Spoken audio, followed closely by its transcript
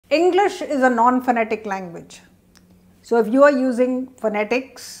English is a non-phonetic language. So if you are using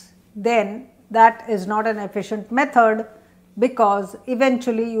phonetics, then that is not an efficient method because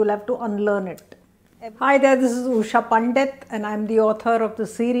eventually you will have to unlearn it. Hi there, this is Usha Pandit and I am the author of the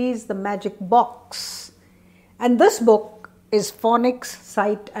series The Magic Box. And this book is Phonics,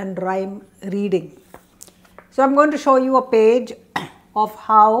 Sight and Rhyme Reading. So I am going to show you a page of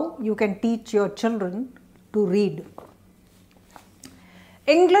how you can teach your children to read.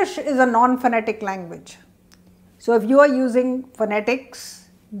 English is a non-phonetic language. So if you are using phonetics,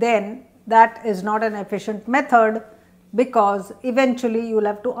 then that is not an efficient method because eventually you will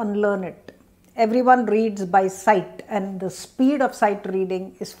have to unlearn it. Everyone reads by sight and the speed of sight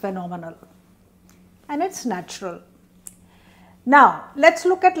reading is phenomenal and it's natural. Now let's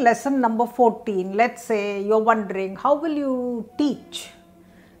look at lesson number 14. Let's say you're wondering how will you teach?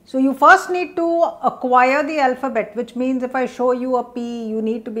 So you first need to acquire the alphabet, which means if I show you a P, you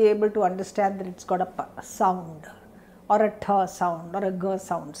need to be able to understand that it's got a sound or a T sound or a G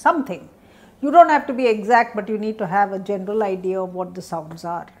sound, something. You don't have to be exact, but you need to have a general idea of what the sounds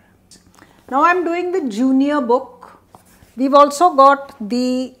are. Now I'm doing the junior book. We've also got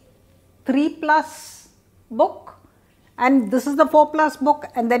the 3+ book, and this is the 4+ book,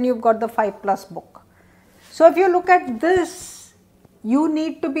 and then you've got the 5+ book. So if you look at this, you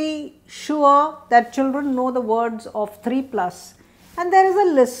need to be sure that children know the words of 3+, and there is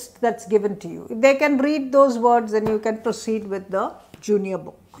a list that's given to you. If they can read those words, then you can proceed with the junior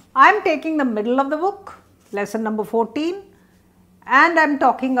book. I'm taking the middle of the book, lesson number 14, and I'm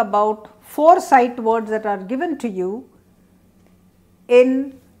talking about 4 sight words that are given to you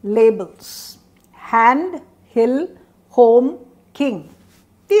in labels: hand, hill, home, king.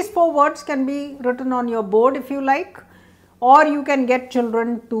 These 4 words can be written on your board if you like, or you can get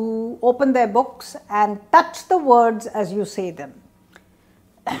children to open their books and touch the words as you say them.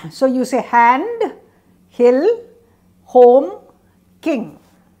 So you say hand, hill, home, king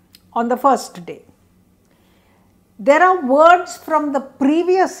on the first day. There are words from the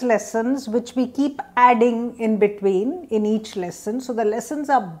previous lessons which we keep adding in between in each lesson. So the lessons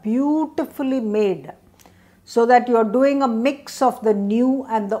are beautifully made so that you are doing a mix of the new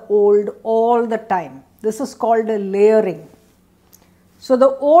and the old all the time. This is called a layering. So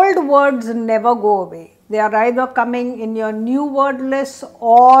the old words never go away. They are either coming in your new word list,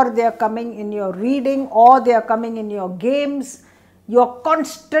 or they are coming in your reading, or they are coming in your games. You are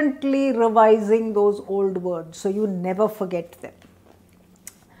constantly revising those old words, so you never forget them.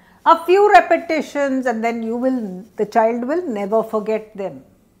 A few repetitions and then the child will never forget them,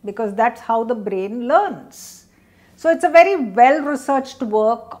 because that's how the brain learns. So it's a very well researched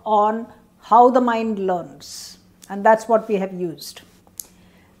work on how the mind learns, and that's what we have used.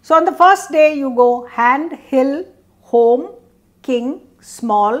 So on the first day you go hand, hill, home, king,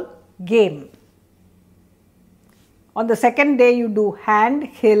 small, game. On the second day you do hand,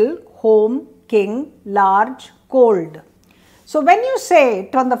 hill, home, king, large, cold. So when you say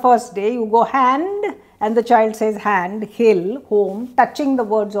it on the first day, you go hand and the child says hand, hill, home, touching the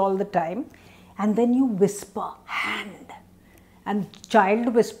words all the time, and then you whisper hand and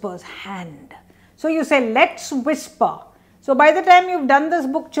child whispers hand. So you say let's whisper. So by the time you've done this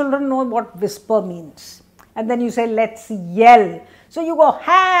book, children know what whisper means. And then you say let's yell. So you go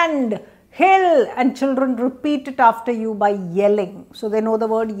hand, hill, and children repeat it after you by yelling. So they know the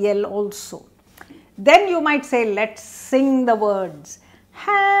word yell also. Then you might say let's sing the words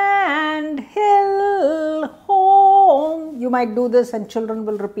hand, hill, home. You might do this and children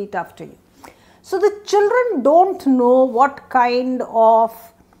will repeat after you. So the children don't know what kind of,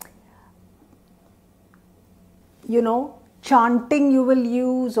 chanting you will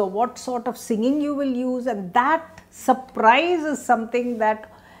use or what sort of singing you will use, and that surprise is something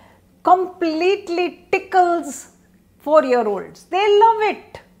that completely tickles 4-year-olds. They love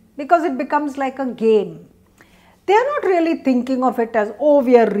it because it becomes like a game. They are not really thinking of it as, oh,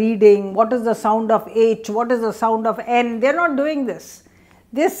 we are reading, what is the sound of H, what is the sound of N. They are not doing this.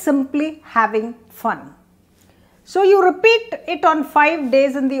 They are simply having fun. So you repeat it on 5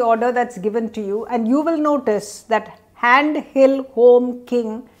 days in the order that's given to you, and you will notice that hand, hill, home,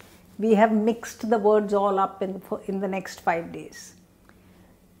 king, we have mixed the words all up in the next 5 days.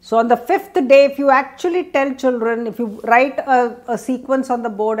 So on the 5th day, if you actually tell children, if you write a sequence on the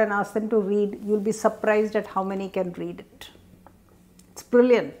board and ask them to read, you'll be surprised at how many can read it. It's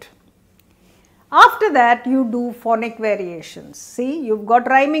brilliant. After that, you do phonic variations. See, you've got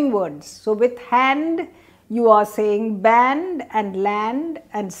rhyming words. So with hand, you are saying band and land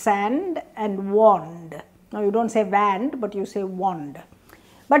and sand and wand. Now you don't say wand, but you say wand.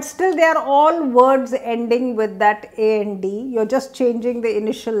 but still they are all words ending with that A and D. You're just changing the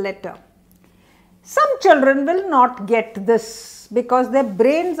initial letter. Some children will not get this because their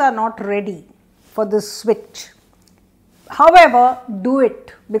brains are not ready for this switch. However, do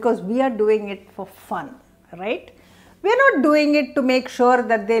it because we are doing it for fun, right? We are not doing it to make sure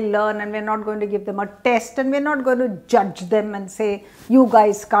that they learn, and we are not going to give them a test, and we are not going to judge them and say, you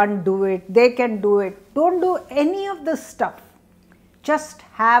guys can't do it, they can do it. Don't do any of this stuff. Just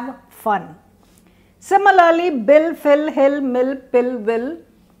have fun. Similarly, bill, fill, hill, mill, pill, will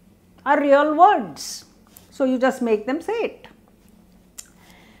are real words. So you just make them say it.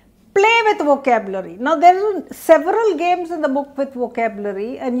 Play with vocabulary. Now there are several games in the book with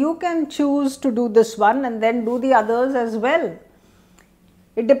vocabulary, and you can choose to do this one and then do the others as well.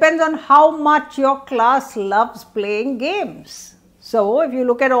 It depends on how much your class loves playing games. So if you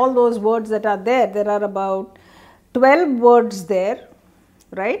look at all those words that are there are about 12 words there,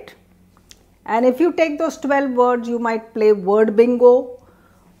 right? And if you take those 12 words, you might play word bingo,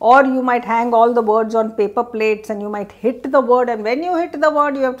 or you might hang all the words on paper plates and you might hit the word, and when you hit the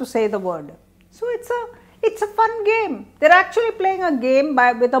word you have to say the word. So it's a fun game. They're actually playing a game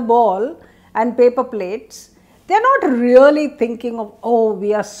with a ball and paper plates. They're not really thinking of, oh,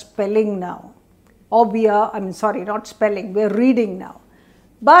 we are spelling now, or not spelling, we're reading now.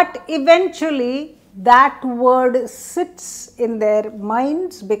 But eventually that word sits in their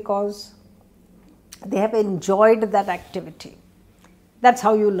minds because they have enjoyed that activity. That's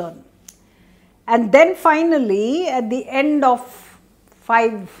how you learn. And then finally, at the end of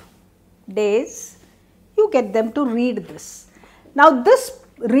 5 days, you get them to read this. Now this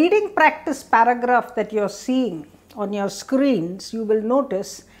reading practice paragraph that you're seeing on your screens, you will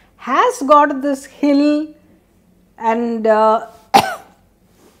notice, has got this hill and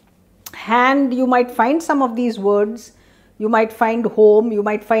hand. You might find some of these words. You might find home, you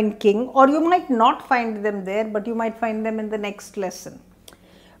might find king, or you might not find them there, but you might find them in the next lesson.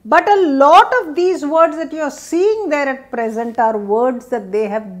 But a lot of these words that you are seeing there at present are words that they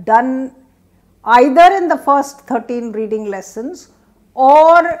have done either in the first 13 reading lessons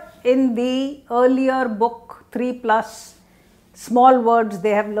or in the earlier book 3+ small words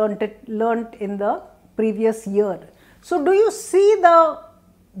they have learnt in the previous year. So do you see the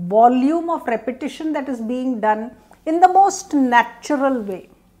volume of repetition that is being done in the most natural way?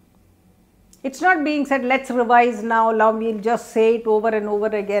 It's not being said, let's revise now, we'll just say it over and over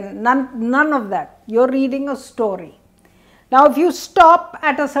again. None of that. You're reading a story. Now, if you stop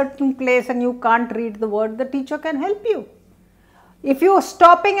at a certain place and you can't read the word, the teacher can help you. If you are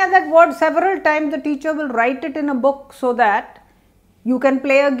stopping at that word several times, the teacher will write it in a book so that you can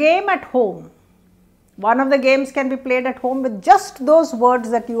play a game at home. One of the games can be played at home with just those words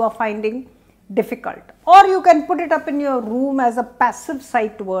that you are finding difficult. Or you can put it up in your room as a passive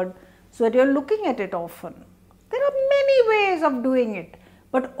sight word, so that you are looking at it often. There are many ways of doing it,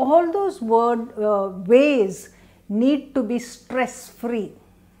 but all those ways need to be stress-free,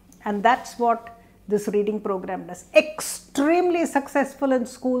 and that's what this reading program does. Extremely successful in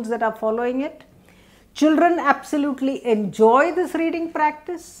schools that are following it. Children absolutely enjoy this reading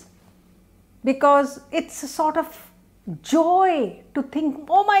practice because it's a sort of joy to think,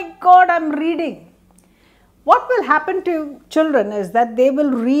 oh my God, I'm reading. What will happen to children is that they will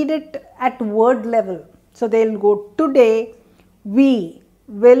read it at word level. So they'll go, today we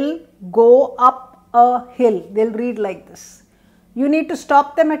will go up a hill. They'll read like this. You need to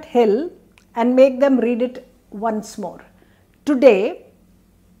stop them at hill and make them read it once more. Today,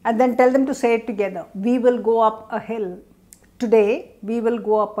 and then tell them to say it together. We will go up a hill. Today we will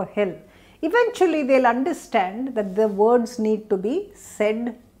go up a hill. Eventually they'll understand that the words need to be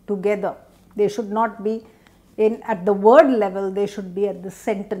said together. They should not be at the word level, they should be at the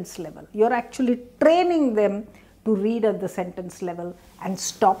sentence level. You're actually training them to read at the sentence level and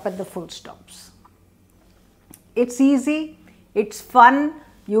stop at the full stops. It's easy, it's fun.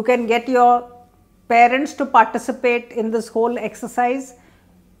 You can get your parents to participate in this whole exercise,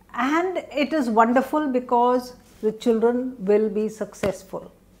 and it is wonderful because the children will be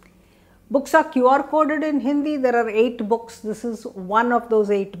successful. Books are QR coded in Hindi. There are 8 books. This is one of those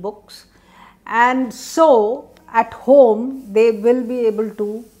 8 books. And so at home they will be able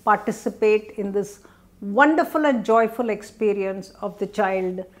to participate in this wonderful and joyful experience of the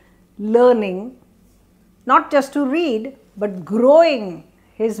child learning not just to read, but growing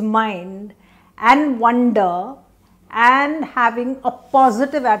his mind and wonder and having a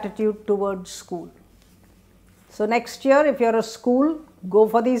positive attitude towards school. So next year, if you're a school, go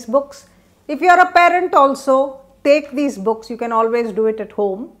for these books. If you're a parent also, take these books. You can always do it at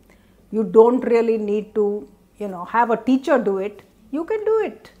home. You don't really need to, have a teacher do it. You can do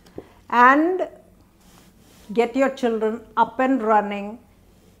it and get your children up and running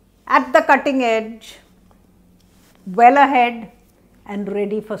at the cutting edge, well ahead and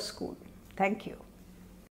ready for school. Thank you.